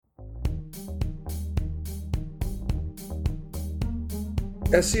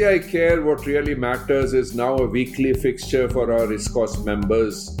SCI Care, what really matters, is now a weekly fixture for our ISCOS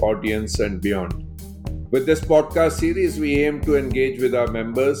members, audience, and beyond. With this podcast series, we aim to engage with our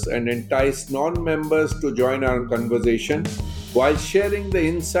members and entice non-members to join our conversation while sharing the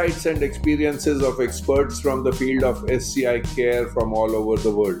insights and experiences of experts from the field of SCI Care from all over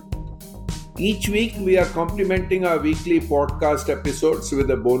the world. Each week, we are complementing our weekly podcast episodes with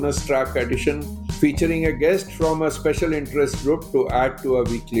a bonus track edition featuring a guest from a special interest group to add to our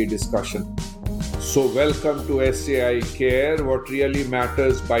weekly discussion. So, welcome to SCI Care, what really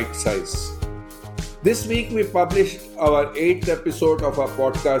matters bite size. This week, we published our 8th episode of our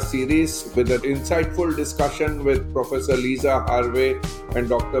podcast series with an insightful discussion with Professor Lisa Harvey and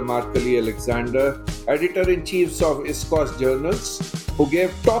Dr. Markali Alexander, editor-in-chiefs of ISCOS journals, who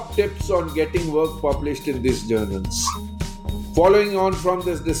gave top tips on getting work published in these journals. Following on from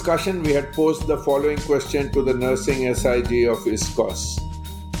this discussion, we had posed the following question to the Nursing SIG of ISCOS.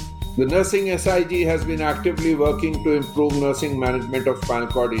 The Nursing SIG has been actively working to improve nursing management of spinal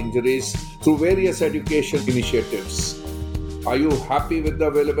cord injuries through various education initiatives. Are you happy with the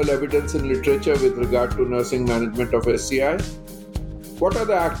available evidence in literature with regard to nursing management of SCI? What are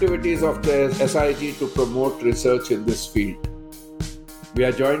the activities of the SIG to promote research in this field? We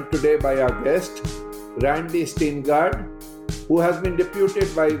are joined today by our guest, Randy Steengard, who has been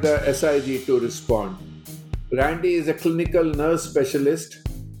deputed by the SIG to respond. Randy is a clinical nurse specialist,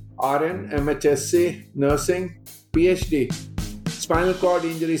 RN, MHSC, Nursing, PhD, Spinal Cord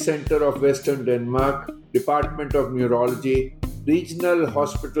Injury Center of Western Denmark, Department of Neurology, Regional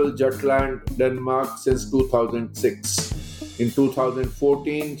Hospital Jutland, Denmark since 2006. In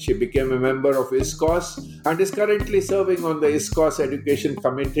 2014, she became a member of ISCOS and is currently serving on the ISCOS Education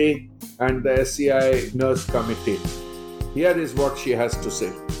Committee and the SCI Nurse Committee. Here is what she has to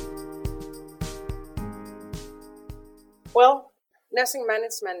say. Well, nursing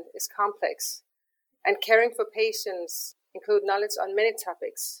management is complex, and caring for patients include knowledge on many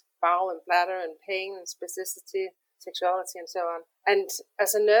topics: bowel and bladder and pain and spasticity, sexuality, and so on. And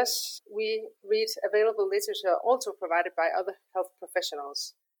as a nurse, we read available literature also provided by other health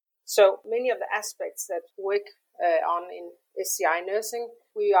professionals. So many of the aspects that work on in SCI nursing,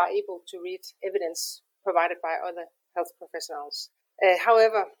 we are able to read evidence provided by other health professionals.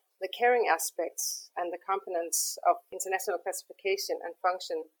 However, the caring aspects and the components of international classification and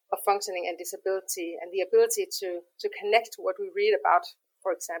functioning and disability, and the ability to connect what we read about,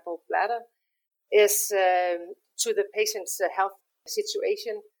 for example, bladder, is to the patient's health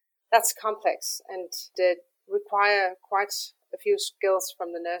situation. That's complex and require quite a few skills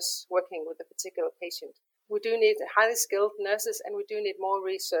from the nurse working with a particular patient. We do need highly skilled nurses, and we do need more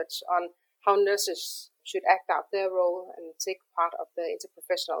research on how nurses should act out their role and take part of the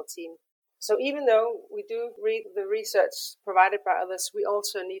interprofessional team. So even though we do read the research provided by others, we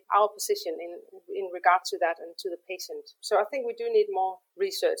also need our position in regard to that and to the patient. So I think we do need more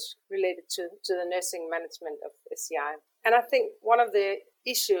research related to the nursing management of SCI. And I think one of the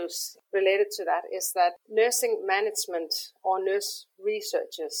issues related to that is that nursing management or nurse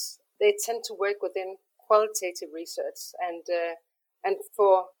researchers, they tend to work within qualitative research, and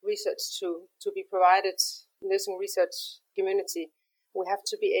for research to be provided, nursing research community, we have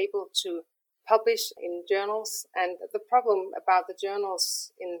to be able to publish in journals. And the problem about the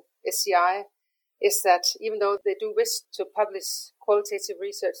journals in SCI is that even though they do wish to publish qualitative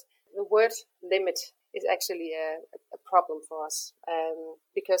research, the word limit is actually a problem for us.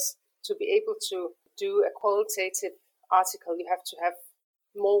 Because to be able to do a qualitative article, you have to have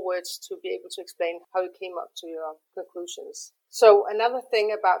more words to be able to explain how you came up to your conclusions. So another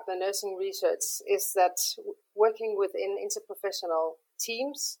thing about the nursing research is that working within interprofessional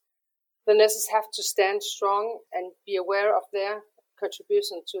teams, the nurses have to stand strong and be aware of their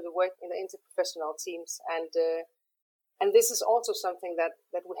contribution to the work in the interprofessional teams. And this is also something that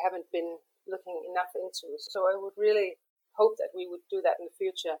we haven't been looking enough into. So I would really hope that we would do that in the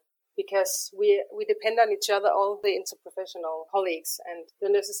future, because we depend on each other, all the interprofessional colleagues, and the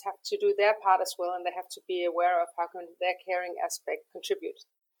nurses have to do their part as well, and they have to be aware of how can their caring aspect contribute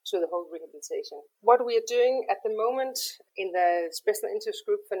to the whole rehabilitation. What we are doing at the moment in the special interest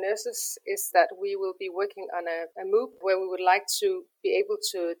group for nurses is that we will be working on a MOOC where we would like to be able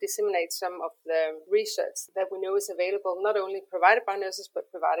to disseminate some of the research that we know is available, not only provided by nurses,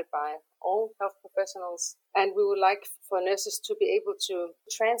 but provided by all health professionals. And we would like for nurses to be able to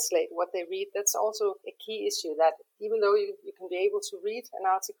translate what they read. That's also a key issue, that even though you can be able to read an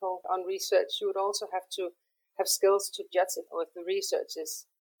article on research, you would also have to have skills to judge it, or if the research is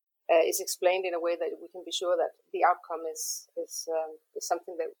explained in a way that we can be sure that the outcome is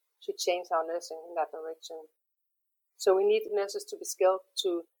something that should change our nursing in that direction. So we need nurses to be skilled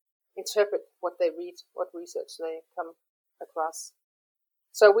to interpret what they read, what research they come across.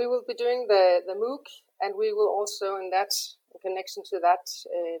 So we will be doing the MOOC, and we will also, in connection to that,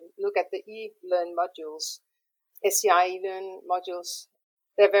 look at the eLearn modules, SCI eLearn modules.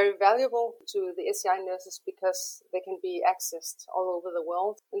 They're very valuable to the SCI nurses because they can be accessed all over the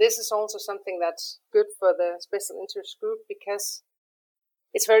world. And this is also something that's good for the special interest group because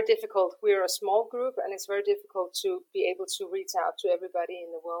it's very difficult. We're a small group, and it's very difficult to be able to reach out to everybody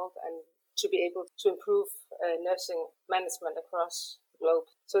in the world and to be able to improve nursing management across the globe.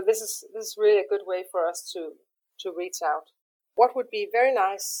 So this is really a good way for us to reach out. What would be very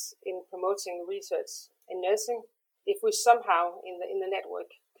nice in promoting research in nursing, if we somehow in the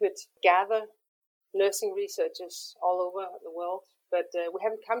network could gather nursing researchers all over the world, but we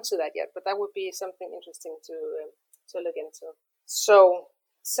haven't come to that yet. But that would be something interesting to look into. So,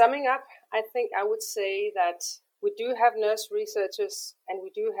 summing up, I think I would say that we do have nurse researchers and we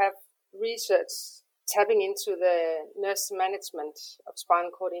do have research tapping into the nurse management of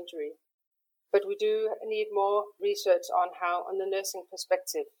spinal cord injury. But we do need more research on the nursing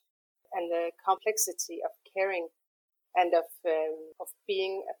perspective and the complexity of caring and of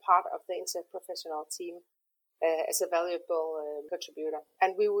being a part of the interprofessional team as a valuable contributor.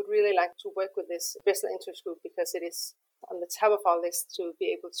 And we would really like to work with this special interest group because it is on the top of our list to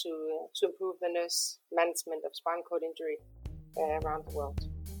be able to improve the nurse management of spinal cord injury around the world.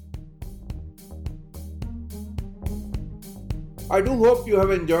 I do hope you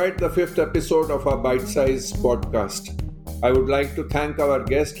have enjoyed the 5th episode of our Bite Size podcast. I would like to thank our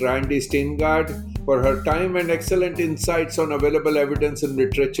guest Randi Steengard for her time and excellent insights on available evidence and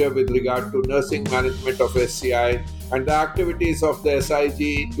literature with regard to nursing management of SCI and the activities of the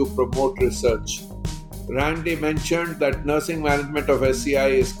SIG to promote research. Randi mentioned that nursing management of SCI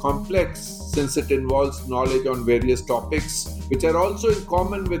is complex since it involves knowledge on various topics, which are also in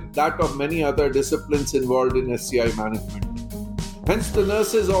common with that of many other disciplines involved in SCI management. Hence, the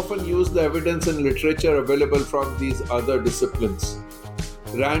nurses often use the evidence and literature available from these other disciplines.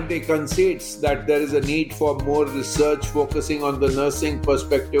 Randi concedes that there is a need for more research focusing on the nursing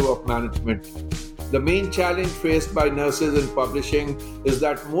perspective of management. The main challenge faced by nurses in publishing is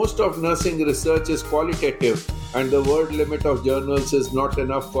that most of nursing research is qualitative and the word limit of journals is not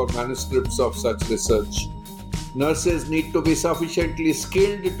enough for manuscripts of such research. Nurses need to be sufficiently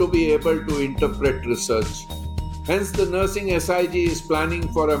skilled to be able to interpret research. Hence, the Nursing SIG is planning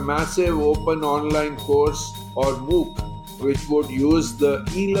for a massive open online course or MOOC, which would use the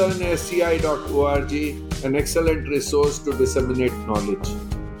elearnsci.org, an excellent resource to disseminate knowledge.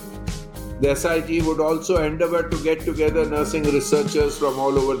 The SIG would also endeavor to get together nursing researchers from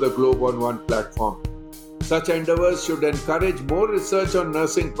all over the globe on one platform. Such endeavors should encourage more research on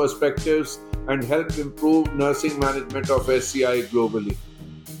nursing perspectives and help improve nursing management of SCI globally.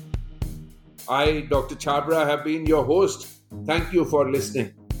 I, Dr. Chhabra, have been your host. Thank you for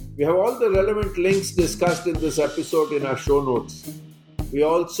listening. We have all the relevant links discussed in this episode in our show notes. We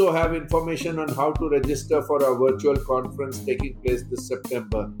also have information on how to register for our virtual conference taking place this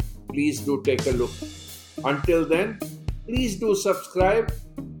September. Please do take a look. Until then, please do subscribe,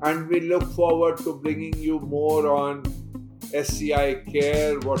 and we look forward to bringing you more on SCI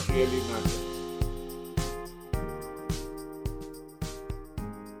care, what really matters.